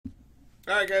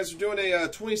All right, guys, we're doing a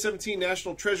 2017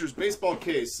 National Treasures baseball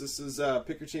case. This is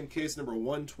Pick Your Team case number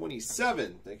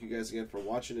 127. Thank you guys again for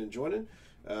watching and joining.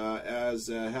 As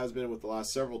has been with the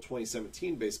last several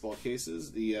 2017 baseball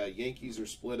cases, the Yankees are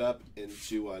split up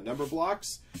into number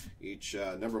blocks. Each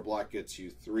number block gets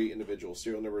you 3 individual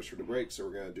serial numbers for the break, so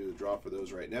we're going to do the draw for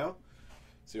those right now.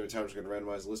 So every time we're going to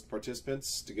randomize the list of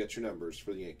participants to get your numbers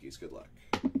for the Yankees. Good luck.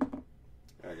 All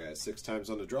right, guys, 6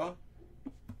 times on the draw.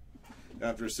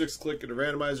 After a 6th click of the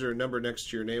randomizer, a number next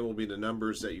to your name will be the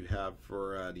numbers that you have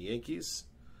for the Yankees.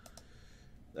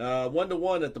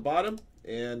 1-1 at the bottom,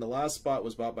 and the last spot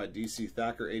was bought by DC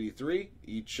Thacker 83.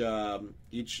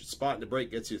 Each spot in the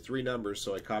break gets you 3 numbers,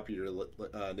 so I copied your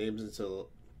names into the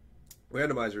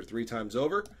randomizer 3 times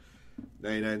over.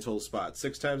 99 total spots.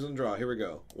 6 times on the draw. Here we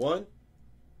go. 1,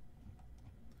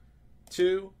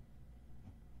 2,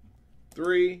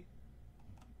 3,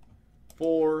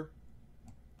 4,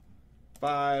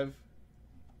 5,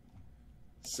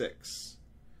 6.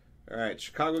 All right,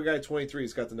 Chicago Guy 23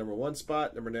 has got the number 1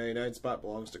 spot. Number 99 spot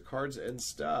belongs to Cards and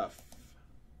Stuff.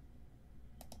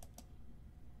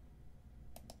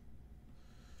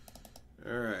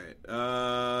 All right,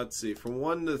 let's see. From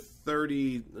 1 to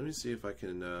 30, let me see if I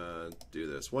can do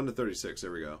this. 1 to 36,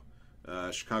 there we go.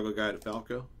 Chicago Guy to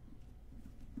Falco.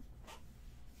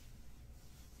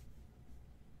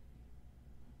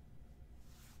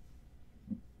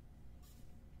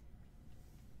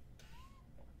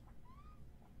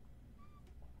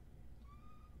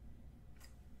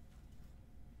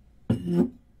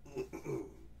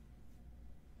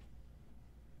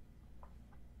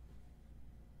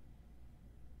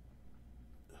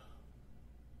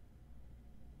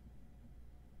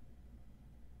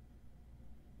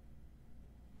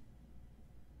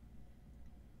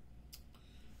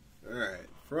 All right,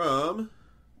 from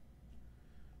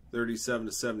 37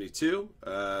 to 72,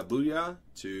 Booyah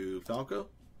to Falco.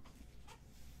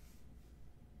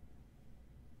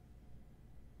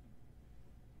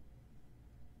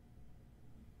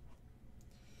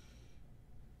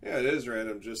 Yeah, it is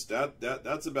random. Just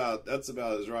that's about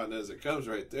as rotten as it comes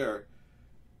right there.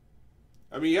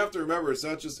 I mean, you have to remember it's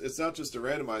not just a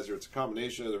randomizer; it's a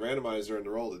combination of the randomizer and the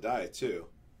roll of the die too.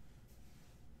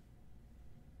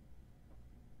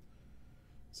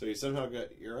 So you somehow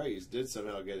got, you're right, you did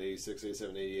somehow get 86,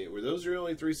 87, 88. Were those your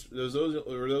only 3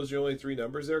 were those your only 3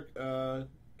 numbers there,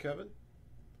 Kevin?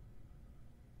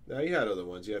 No, you had other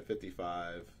ones. You had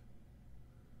 55.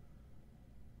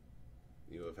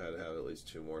 You have had to have at least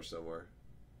 2 more somewhere.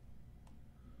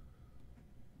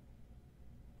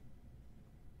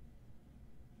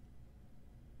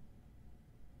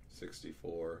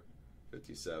 $64,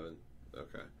 $57.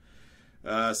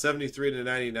 Okay. 73 to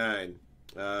 99.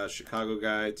 Chicago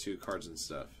Guy to Cards and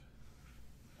Stuff.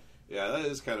 Yeah, that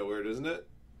is kind of weird, isn't it?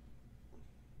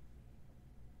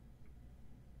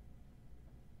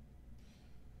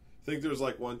 I think there was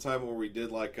like one time where we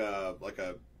did like a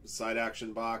side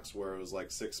action box where it was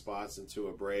like 6 spots into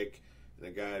a break, and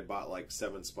the guy had bought like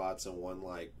 7 spots and won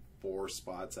like 4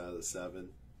 spots out of the 7.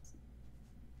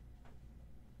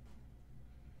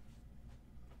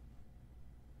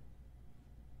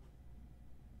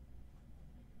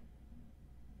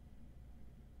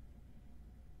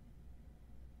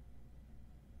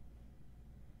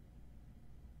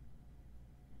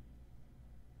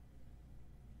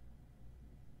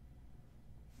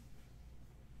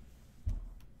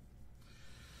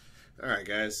 All right,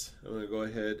 guys, I'm going to go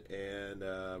ahead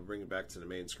and bring it back to the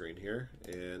main screen here.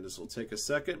 And this will take a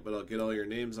second, but I'll get all your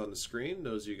names on the screen.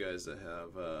 Those of you guys that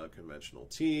have conventional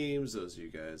teams, those of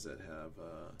you guys that have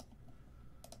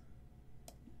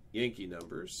Yankee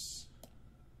numbers.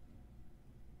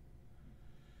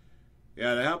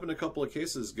 Yeah, that happened a couple of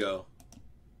cases ago.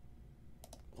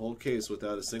 Whole case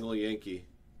without a single Yankee.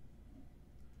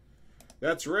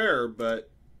 That's rare,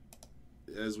 but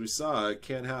as we saw, it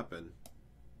can happen.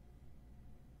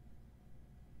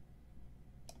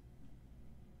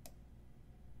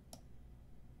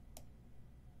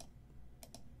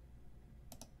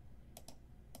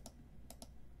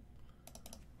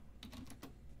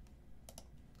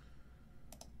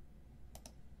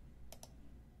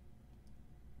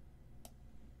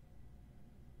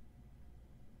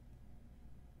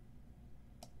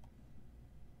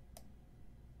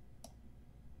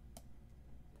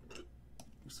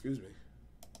 Excuse me.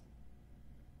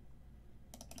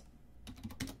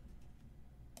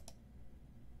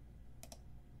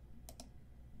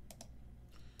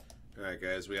 All right,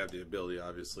 guys, we have the ability,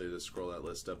 obviously, to scroll that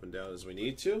list up and down as we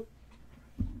need to.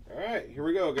 All right, here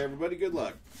we go, everybody. Good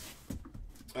luck.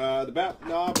 The bat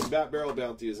knob and bat barrel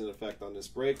bounty is in effect on this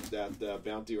break. That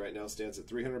bounty right now stands at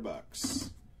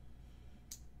 $300.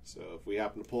 So if we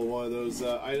happen to pull one of those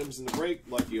items in the break,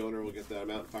 lucky owner will get that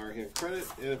amount in Fire Hand credit.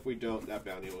 And if we don't, that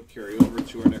bounty will carry over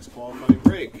to our next qualifying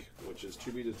break, which is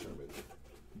to be determined.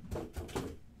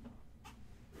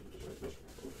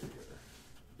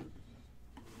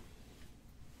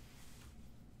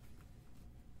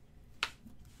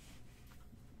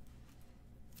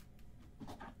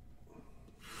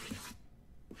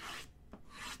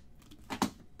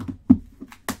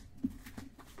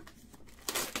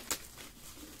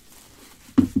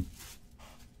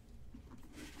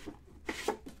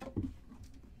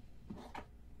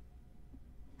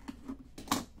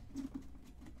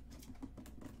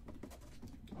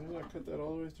 Did I cut that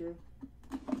all the way through?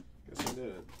 Guess I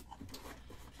didn't.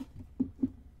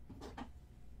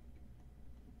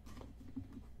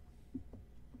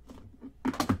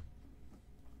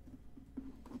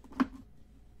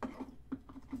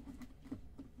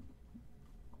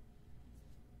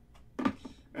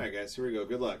 Alright guys, here we go.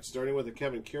 Good luck. Starting with a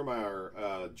Kevin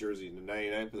Kiermaier jersey to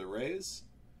 99 for the Rays.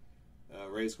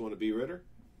 Rays going to B. Ritter.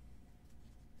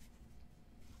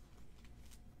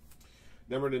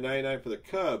 Number to 99 for the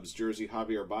Cubs, jersey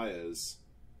Javier Baez.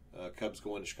 Cubs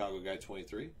going to Chicago guy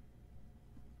 23.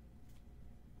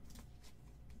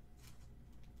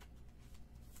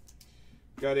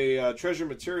 Got a Treasure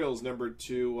Materials number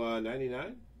to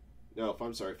 99. No,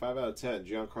 I'm sorry, 5 out of 10.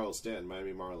 Giancarlo Stanton,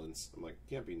 Miami Marlins. I'm like,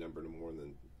 can't be numbered more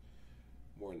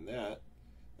than that.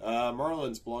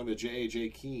 Marlins belong to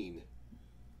J.A.J. Keane.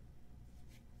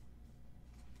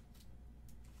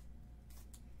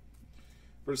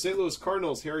 For the St. Louis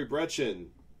Cardinals, Harry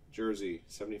Bretchen, jersey,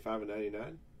 75 and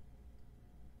 99.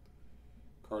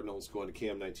 Cardinals going to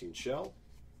Cam 19 Shell.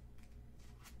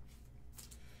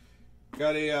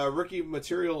 Got a Rookie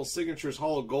Material Signatures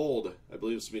Hall of Gold. I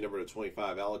believe this will be number to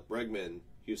 25. Alec Bregman,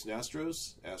 Houston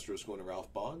Astros. Astros going to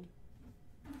Ralph Bond.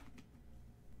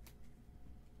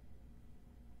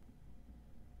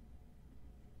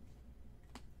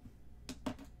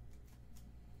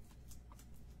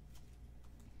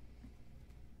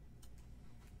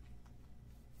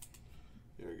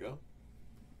 There we go.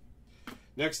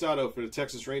 Next auto for the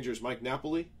Texas Rangers, Mike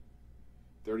Napoli,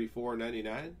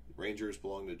 34.99. Rangers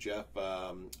belong to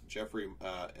Jeffrey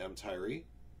M. Tyree.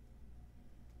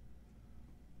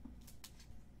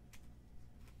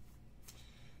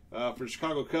 For the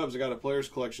Chicago Cubs, I got a Players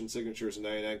Collection Signatures in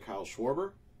 99, Kyle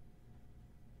Schwarber.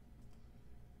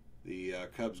 The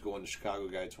Cubs going to Chicago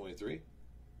guy 23.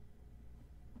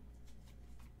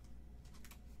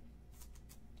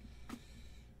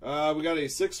 We got a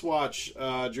 6-swatch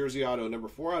jersey auto, number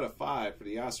 4 out of 5 for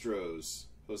the Astros,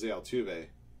 Jose Altuve.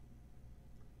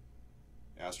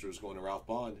 Astros going to Ralph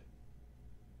Bond.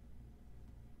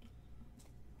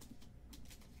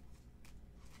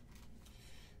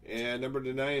 And number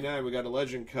to 99, we got a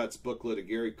Legend Cuts booklet of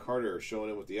Gary Carter showing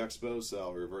him with the Expos. So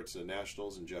I'll revert to the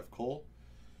Nationals and Jeff Cole.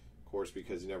 Of course,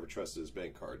 because he never trusted his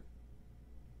bank card.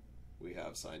 We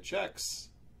have signed checks.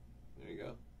 There you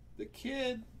go. The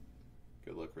Kid.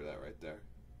 Good look for that right there.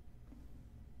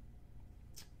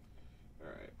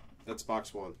 All right. That's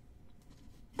box 1.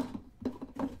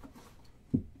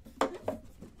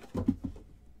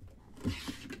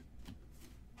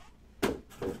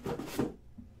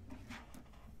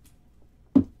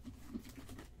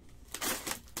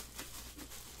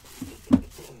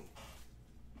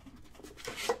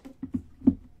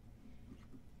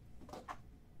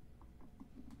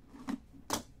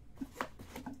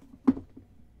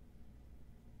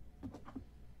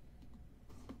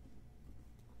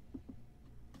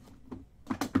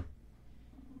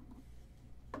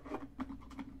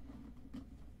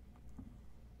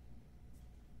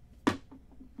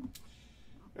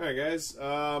 All right, guys.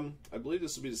 I believe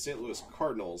this will be the St. Louis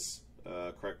Cardinals.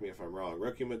 Correct me if I'm wrong.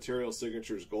 Rookie Material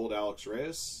Signatures Gold Alex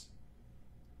Reyes.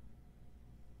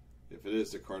 If it is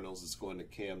the Cardinals, it's going to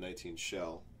Cam 19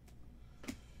 Shell.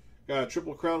 Got a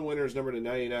Triple Crown winners number to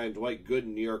 99, Dwight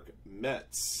Gooden, New York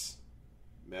Mets.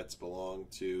 Mets belong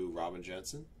to Robin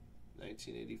Jensen,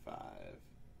 1985.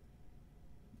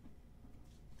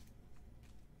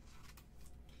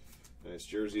 Nice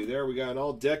jersey there. We got an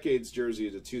all decades jersey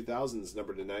of the 2000s,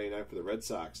 number to 99 for the Red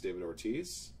Sox, David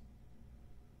Ortiz.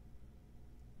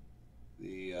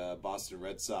 The Boston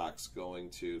Red Sox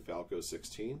going to Falco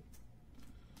 16.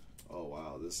 Oh,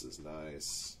 wow, this is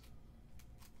nice.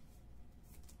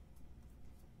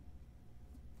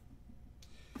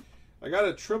 I got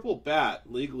a triple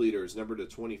bat league leaders, number to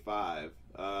 25.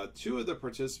 Two of the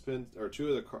participants, or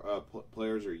two of the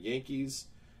players are Yankees,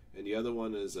 and the other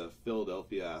one is a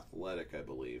Philadelphia Athletic, I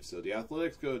believe. So the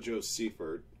Athletics go Joe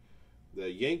Seifert.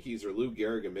 The Yankees are Lou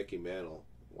Gehrig and Mickey Mantle.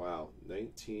 Wow.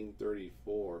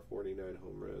 1934, 49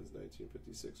 home runs.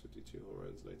 1956, 52 home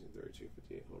runs. 1932,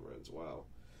 58 home runs. Wow.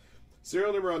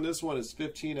 Serial number on this one is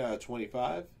 15 out of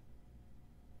 25.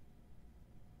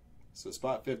 So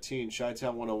spot 15,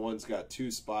 Chi-Town 101's got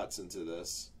 2 spots into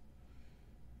this.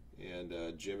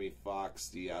 And Jimmy Fox,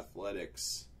 the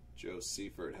Athletics, Joe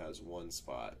Seifert has 1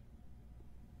 spot.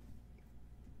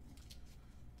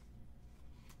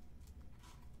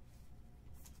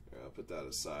 I'll put that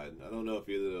aside. I don't know if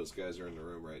either of those guys are in the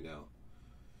room right now.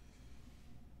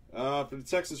 For the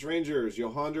Texas Rangers,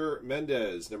 Yohander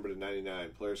Mendez, number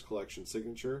 /99, Players Collection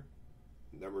Signature,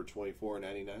 number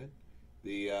 24/99.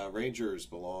 The Rangers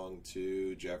belong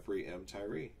to Jeffrey M.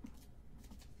 Tyree.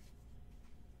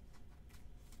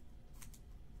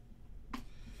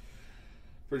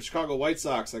 For the Chicago White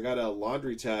Sox, I got a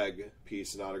laundry tag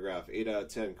piece and autograph, 8 out of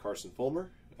 10, Carson Fulmer.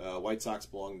 White Sox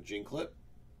belong to Gene Clip.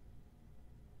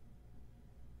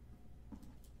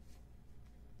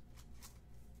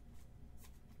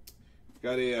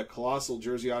 Got a colossal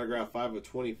jersey autograph, 5 of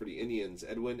 20 for the Indians,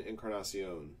 Edwin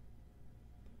Encarnacion.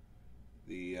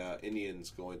 The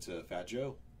Indians going to Fat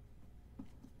Joe.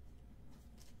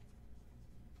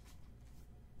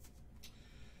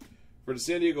 For the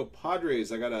San Diego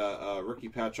Padres, I got a rookie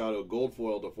patch auto gold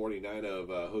foil /49 of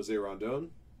Jose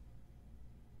Rondon.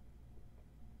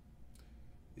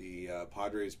 The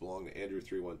Padres belong to Andrew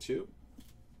 312.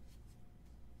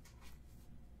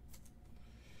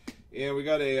 And we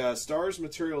got a Stars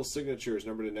Material Signatures,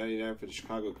 number /99 for the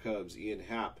Chicago Cubs, Ian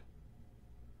Happ.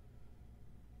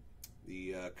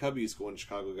 The Cubbies going to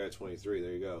Chicago Guy 23.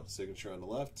 There you go. Signature on the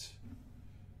left.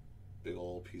 Big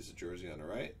old piece of jersey on the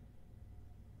right.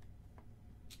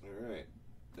 All right.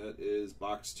 That is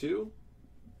box 2.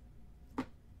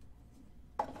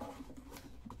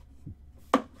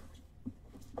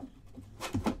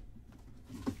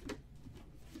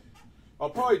 I'll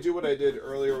probably do what I did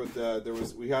earlier with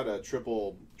we had a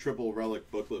triple relic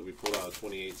booklet we pulled out of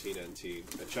 2018 NT.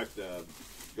 I checked the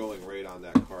going rate on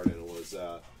that card, and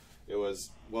it was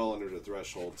well under the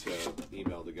threshold to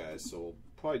email the guys. So we'll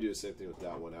probably do the same thing with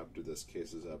that one after this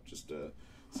case is up, just to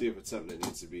see if it's something that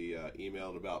needs to be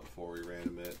emailed about before we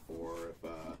random it, or if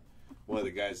one of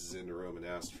the guys is in the room and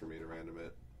asked for me to random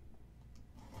it.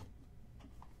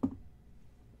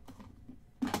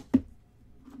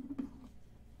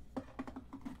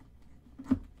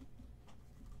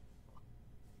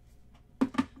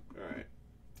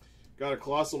 Got a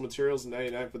Colossal Materials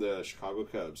 /99 for the Chicago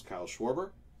Cubs, Kyle Schwarber.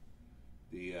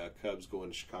 The Cubs going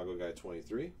to Chicago Guy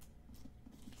 23.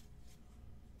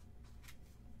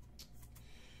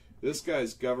 This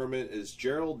guy's government is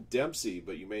Gerald Dempsey,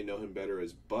 but you may know him better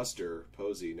as Buster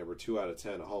Posey, number 2 out of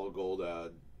 10, a hollow gold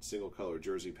single color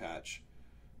jersey patch.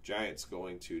 Giants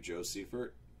going to Joe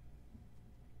Seifert.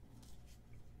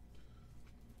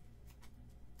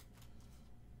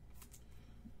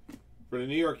 For the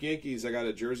New York Yankees, I got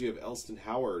a jersey of Elston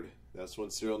Howard. That's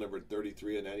one serial number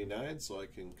 33/99, so I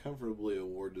can comfortably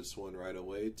award this one right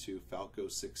away to Falco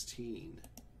 16.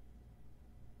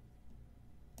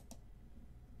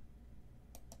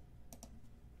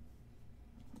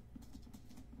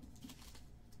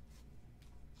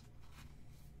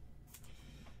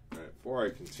 All right, before I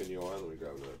continue on, let me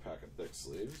grab another pack of thick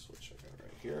sleeves, which I got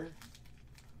right here.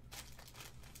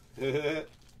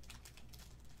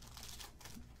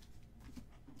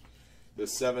 The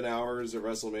 7 hours of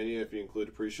WrestleMania, if you include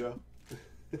a pre-show.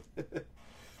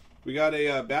 We got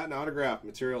a bat and autograph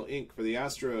material ink for the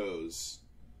Astros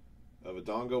of a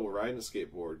Dongo will riding a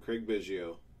skateboard. Craig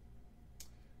Biggio.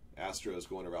 Astros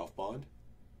going to Ralph Bond.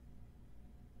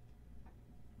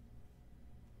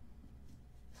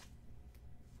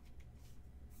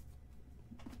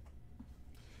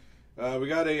 We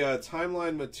got a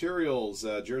Timeline Materials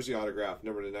jersey autograph,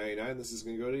 number /99. This is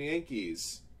going to go to the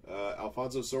Yankees.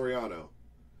 Alfonso Soriano.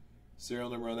 Serial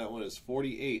number on that one is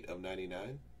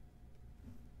 48/99.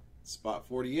 Spot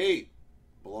 48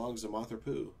 belongs to Mothra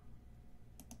Pooh.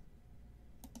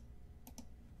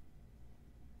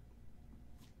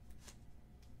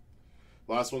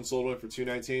 Last one sold one for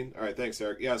 $219. All right, thanks,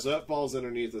 Eric. Yeah, so that falls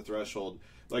underneath the threshold.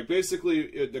 Like,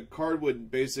 basically, the card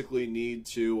would basically need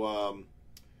to...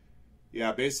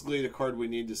 basically the card we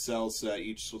need to sell so that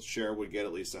each share would get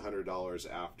at least $100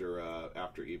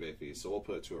 after eBay fees. So we'll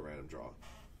put it to a random draw.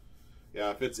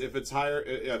 Yeah, if it's higher,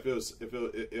 if it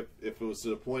was to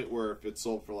the point where if it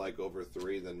sold for like over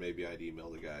 3, then maybe I'd email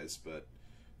the guys, but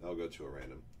I'll go to a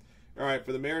random. All right,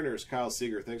 for the Mariners, Kyle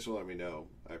Seager. Thanks for letting me know.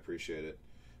 I appreciate it.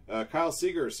 Kyle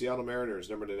Seager, Seattle Mariners,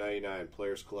 number /99,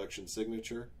 Players Collection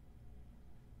Signature.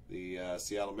 The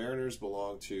Seattle Mariners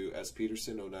belong to S.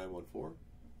 Peterson, 0914.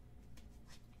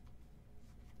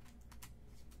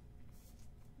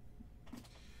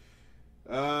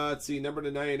 Let's see, number to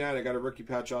 99. I got a rookie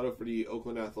patch auto for the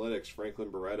Oakland Athletics,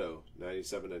 Franklin Barreto,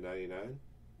 97 to 99.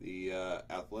 The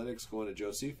Athletics going to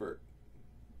Joe Seifert.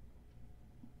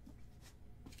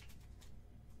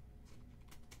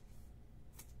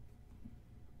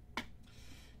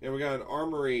 And we got an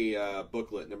Armory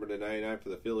booklet, number to 99 for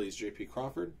the Phillies, J.P.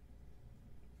 Crawford.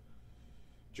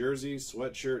 Jersey,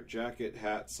 sweatshirt, jacket,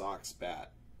 hat, socks,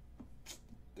 bat.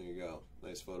 There you go.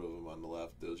 Nice photo of him on the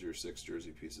left. Those are your 6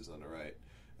 jersey pieces on the right.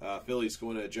 Phillies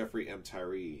going to Jeffrey M.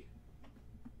 Tyree.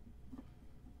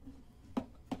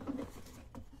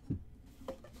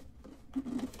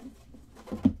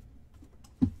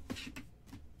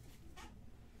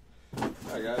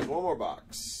 Alright guys, one more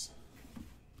box.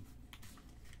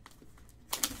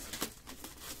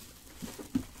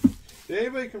 Did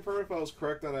anybody confirm if I was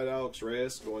correct on that Alex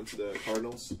Reyes going to the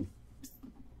Cardinals?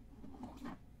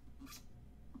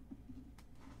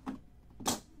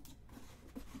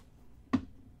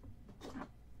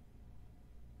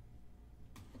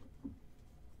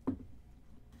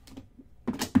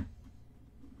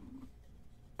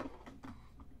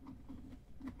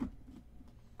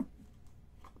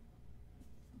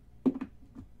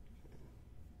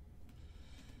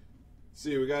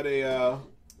 See, we got a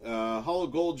hollow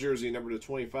gold jersey, number to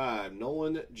 25.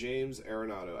 Nolan James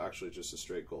Arenado. Actually, just a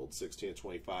straight gold, 16 to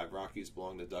 25. Rockies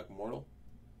belong to Duck Mortal.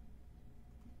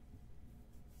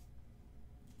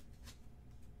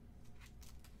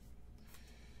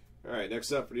 All right,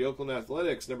 next up for the Oakland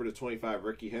Athletics, number to 25.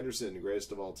 Ricky Henderson,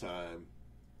 greatest of all time.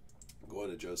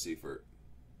 Going to Joe Seifert.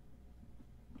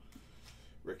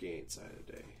 Ricky ain't signed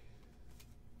today.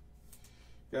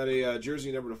 Got a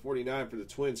jersey number to 49 for the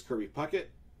Twins, Kirby Puckett.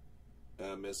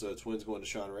 Minnesota Twins going to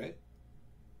Sean Ray.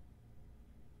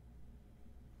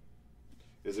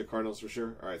 Is it Cardinals for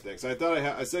sure? All right, thanks. I thought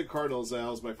I said Cardinals. That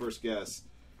was my first guess.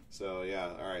 So, yeah,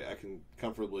 all right. I can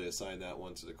comfortably assign that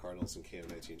one to the Cardinals and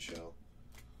KM19 shell.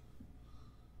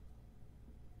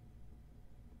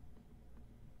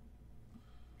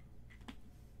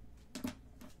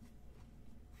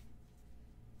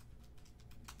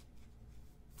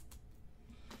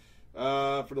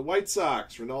 For the White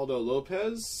Sox, Ronaldo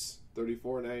Lopez,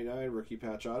 34.99 rookie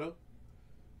patch auto.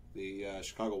 The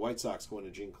Chicago White Sox going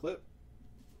to Gene Clip.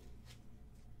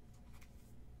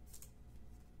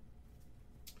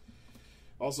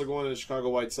 Also going to the Chicago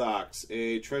White Sox,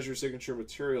 a Treasure Signature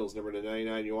Materials, number to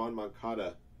 99, Yoan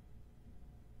Moncada.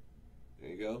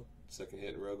 There you go. Second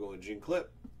hit in a row going to Gene Clip.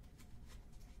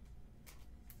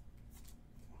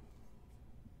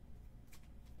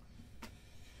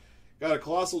 Got a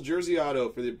Colossal Jersey auto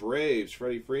for the Braves,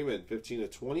 Freddie Freeman, 15 to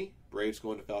 20. Braves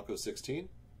going to Falco 16.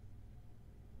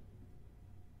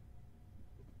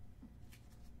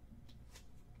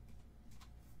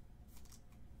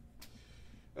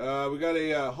 We got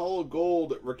a hollow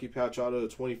gold rookie patch auto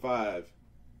to 25.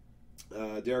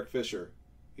 Derek Fisher,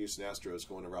 Houston Astros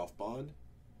going to Ralph Bond.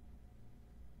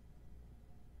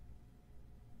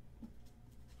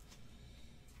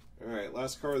 All right,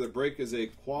 last card of the break is a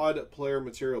quad player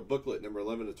material booklet, number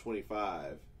 11 to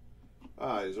 25.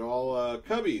 These are all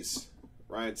Cubbies.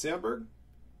 Ryan Sandberg,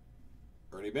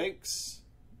 Ernie Banks,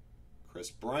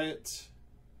 Chris Bryant,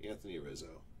 Anthony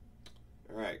Rizzo.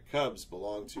 All right, Cubs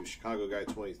belong to Chicago Guy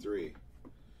 23.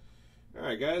 All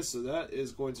right, guys, so that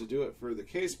is going to do it for the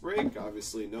case break.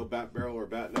 Obviously, no bat barrel or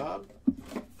bat knob,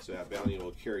 so that bounty will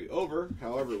carry over.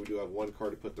 However, we do have one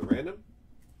card to put the random.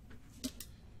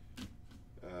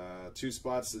 2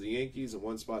 spots to the Yankees and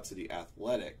 1 spot to the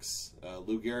Athletics.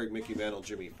 Lou Gehrig, Mickey Mantle,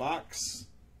 Jimmy Fox.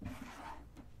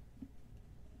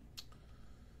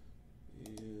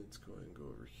 And it's going to go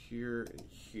over here and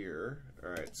here. All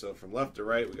right, so from left to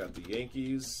right, we got the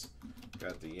Yankees.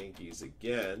 Got the Yankees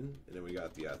again, and then we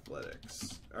got the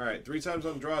Athletics. All right, 3 times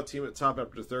on the draw. Team at the top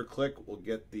after the 3rd click. We'll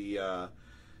get the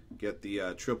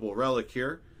triple relic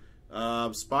here.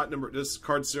 Spot number, this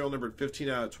card serial number 15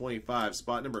 out of 25.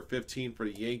 Spot number 15 for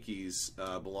the Yankees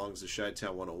belongs to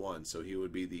Chi-Town 101, so he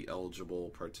would be the eligible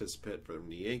participant from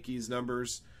the Yankees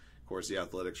numbers. Of course, the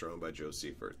Athletics are owned by Joe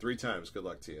Seifert. 3 times. Good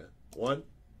luck to you. 1,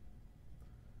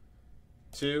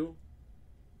 2,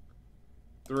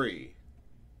 3.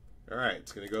 All right,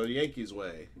 it's going to go the Yankees'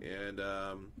 way. And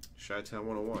Chi-Town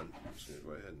 101. I'm just going to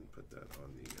go ahead and put that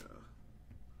on the...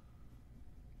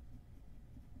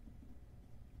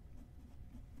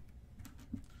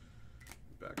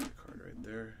 back of the card right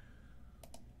there.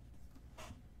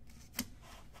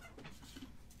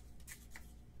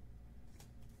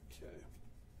 Okay.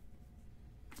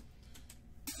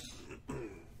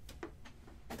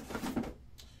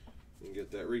 And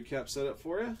get that recap set up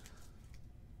for you.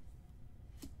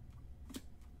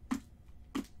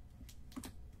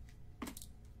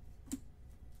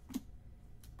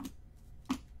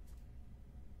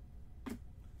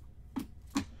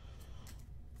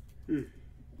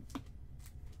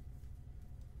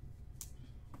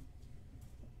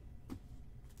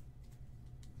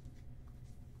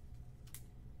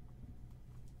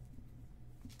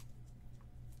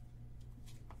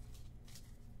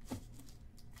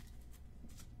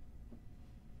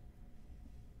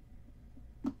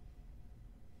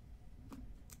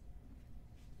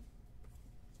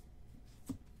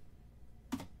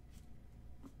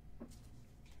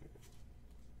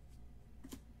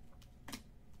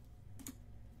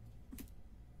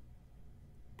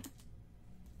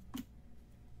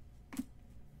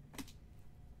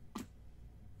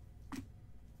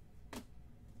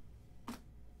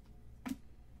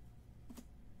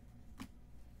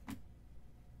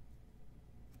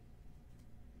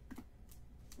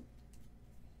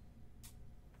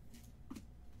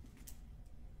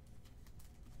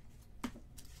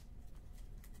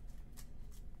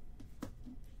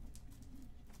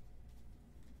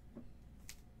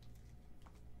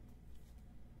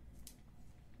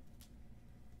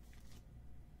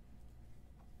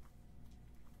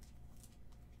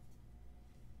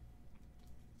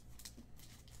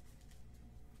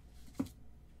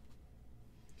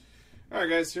 right,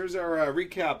 guys, here's our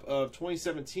recap of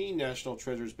 2017 National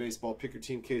Treasures Baseball Pick Your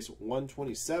Team Case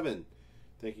 127.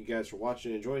 Thank you guys for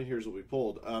watching and enjoying. Here's what we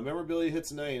pulled. Memorabilia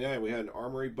hits 99. We had an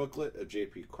Armory booklet of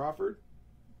J.P. Crawford.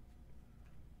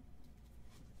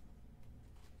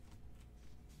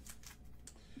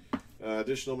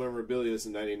 Additional memorabilia is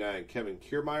in 99. Kevin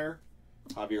Kiermaier,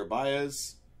 Javier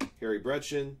Baez, Harry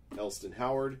Bretchen, Elston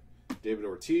Howard, David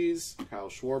Ortiz, Kyle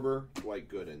Schwarber, Dwight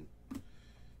Gooden.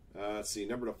 Let's see,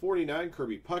 number to 49,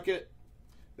 Kirby Puckett.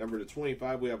 Number to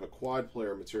 25, we have a quad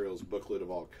player materials booklet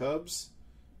of all Cubs.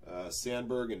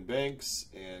 Sandberg and Banks,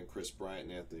 and Chris Bryant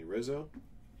and Anthony Rizzo.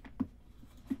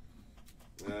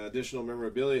 Additional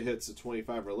memorabilia hits at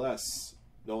 25 or less.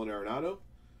 Nolan Arenado,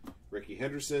 Ricky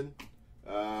Henderson,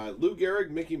 Lou Gehrig,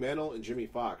 Mickey Mantle, and Jimmy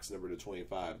Fox, number to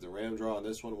 25. The random draw on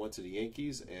this one went to the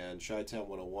Yankees, and Chi-Town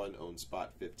 101 owned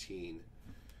spot 15.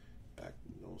 Back,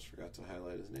 almost forgot to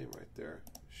highlight his name right there.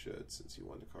 Should, since he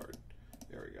won the card.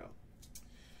 There we go.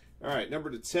 All right, number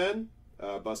to 10,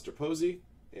 Buster Posey,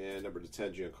 and number to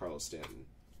 10, Giancarlo Stanton.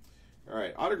 All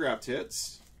right, autographed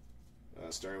hits.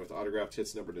 Starting with autographed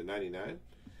hits number to 99.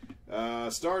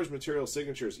 Stars material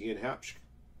signatures, Ian Happ,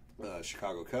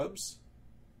 Chicago Cubs.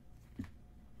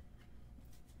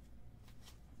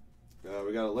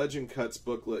 We got a Legend Cuts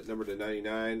booklet number to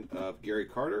 99 of Gary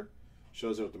Carter.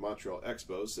 Shows it with the Montreal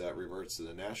Expos. That reverts to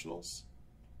the Nationals.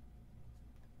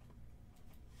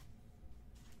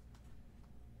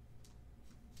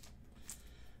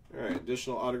 All right,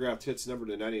 additional autographed hits number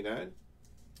to 99.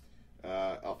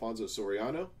 Alfonso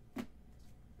Soriano,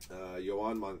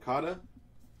 Yoan Moncada,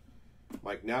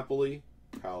 Mike Napoli,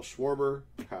 Kyle Schwarber,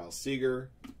 Kyle Seager,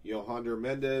 Yohander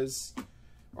Mendez,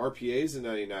 RPAs in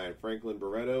 99, Franklin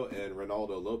Barreto and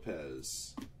Ronaldo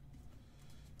Lopez.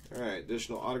 All right,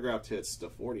 additional autographed hits to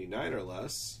 49 or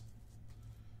less.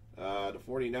 To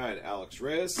 49, Alex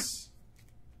Reyes,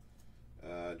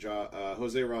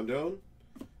 Jose Rondon.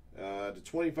 To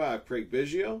 25, Craig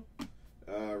Biggio.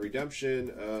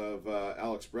 Redemption of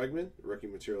Alex Bregman, rookie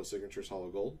material signatures, Hall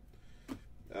of Gold.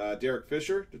 Derek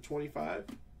Fisher to 25.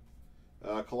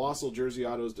 Colossal jersey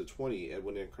autos to 20,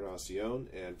 Edwin Encarnacion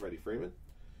and Freddie Freeman.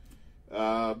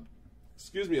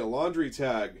 Excuse me, a laundry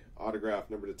tag autograph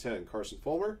number to 10, Carson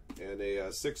Fulmer, and a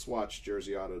 6-swatch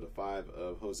jersey auto to 5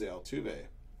 of Jose Altuve.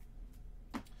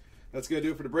 That's going to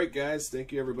do it for the break, guys.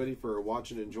 Thank you, everybody, for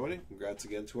watching and joining. Congrats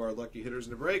again to our lucky hitters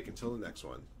in the break. Until the next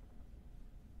one.